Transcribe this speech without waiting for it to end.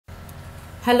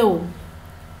Hello.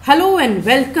 Hello and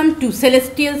welcome to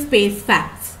Celestial Space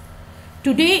Facts.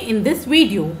 Today in this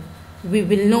video, we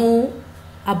will know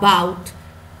about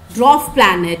dwarf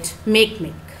planet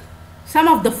Makemake. Some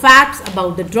of the facts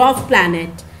about the dwarf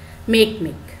planet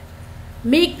Makemake.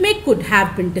 Makemake could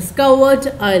have been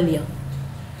discovered earlier.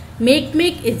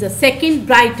 Makemake is the second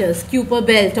brightest Kuiper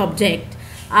belt object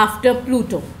after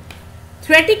Pluto.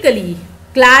 Theoretically,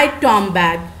 Clyde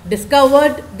Tombaugh,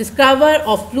 discoverer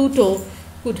of Pluto,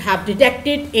 could have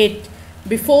detected it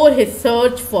before his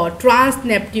search for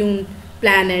trans-Neptune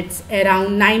planets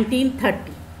around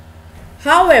 1930.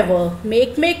 However,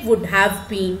 Makemake would have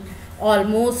been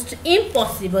almost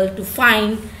impossible to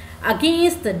find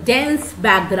against the dense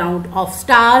background of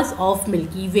stars of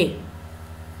Milky Way.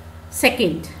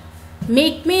 Second,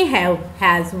 Makemake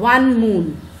has one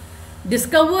moon.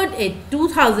 Discovered in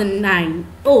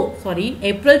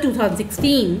April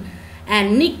 2016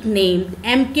 and nicknamed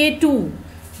MK2,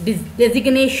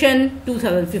 designation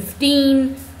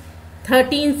 2015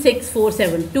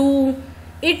 136472.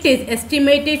 It is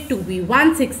estimated to be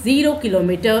 160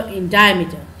 km in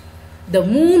diameter. The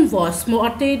moon was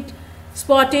spotted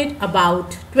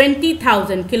about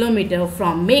 20,000 km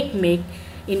from Makemake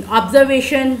in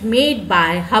observation made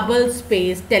by Hubble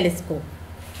Space Telescope.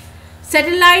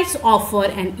 Satellites offer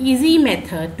an easy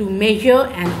method to measure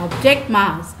an object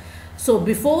mass, so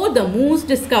before the moon's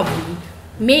discovery,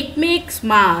 Makemake's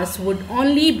mass would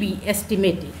only be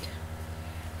estimated.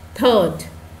 Third,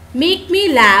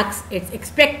 Makemake lacks its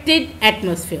expected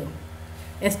atmosphere.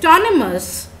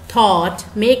 Astronomers thought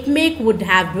Makemake would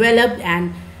have developed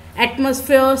an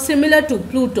atmosphere similar to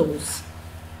Pluto's.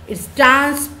 Its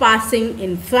chance passing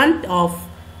in front of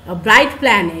a bright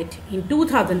planet in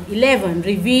 2011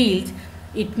 revealed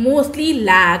it mostly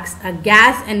lacks a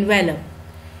gas envelope.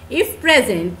 If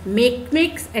present,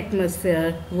 Makemake's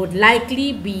atmosphere would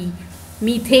likely be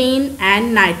methane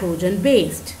and nitrogen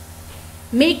based.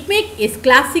 Makemake is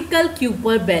classical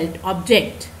Kuiper belt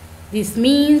object. This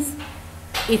means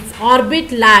its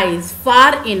orbit lies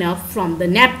far enough from the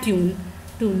Neptune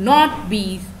to not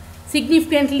be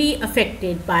significantly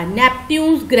affected by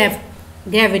Neptune's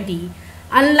gravity,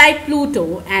 unlike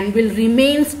Pluto, and will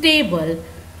remain stable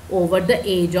over the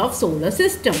age of solar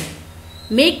system.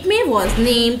 Makemake was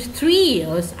named 3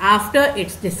 years after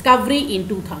its discovery in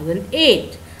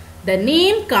 2008. The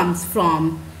name comes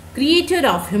from creator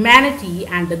of humanity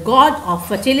and the god of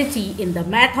fertility in the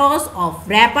mythos of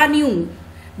Rapa Nui.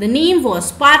 The name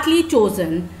was partly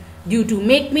chosen due to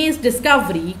Makemake's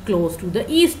discovery close to the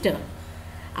Easter.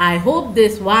 I hope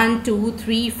this 1, 2,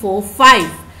 3, 4,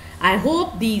 5. I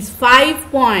hope these 5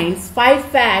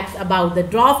 facts about the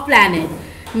dwarf planet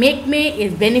Makemake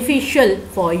is beneficial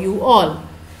for you all.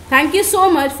 Thank you so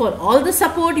much for all the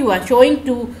support you are showing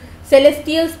to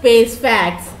Celestial Space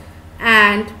Facts,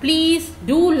 and please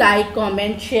do like,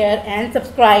 comment, share and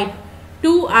subscribe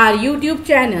to our YouTube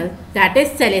channel, that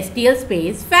is Celestial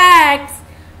Space Facts.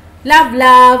 Love,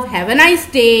 love. Have a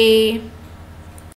nice day.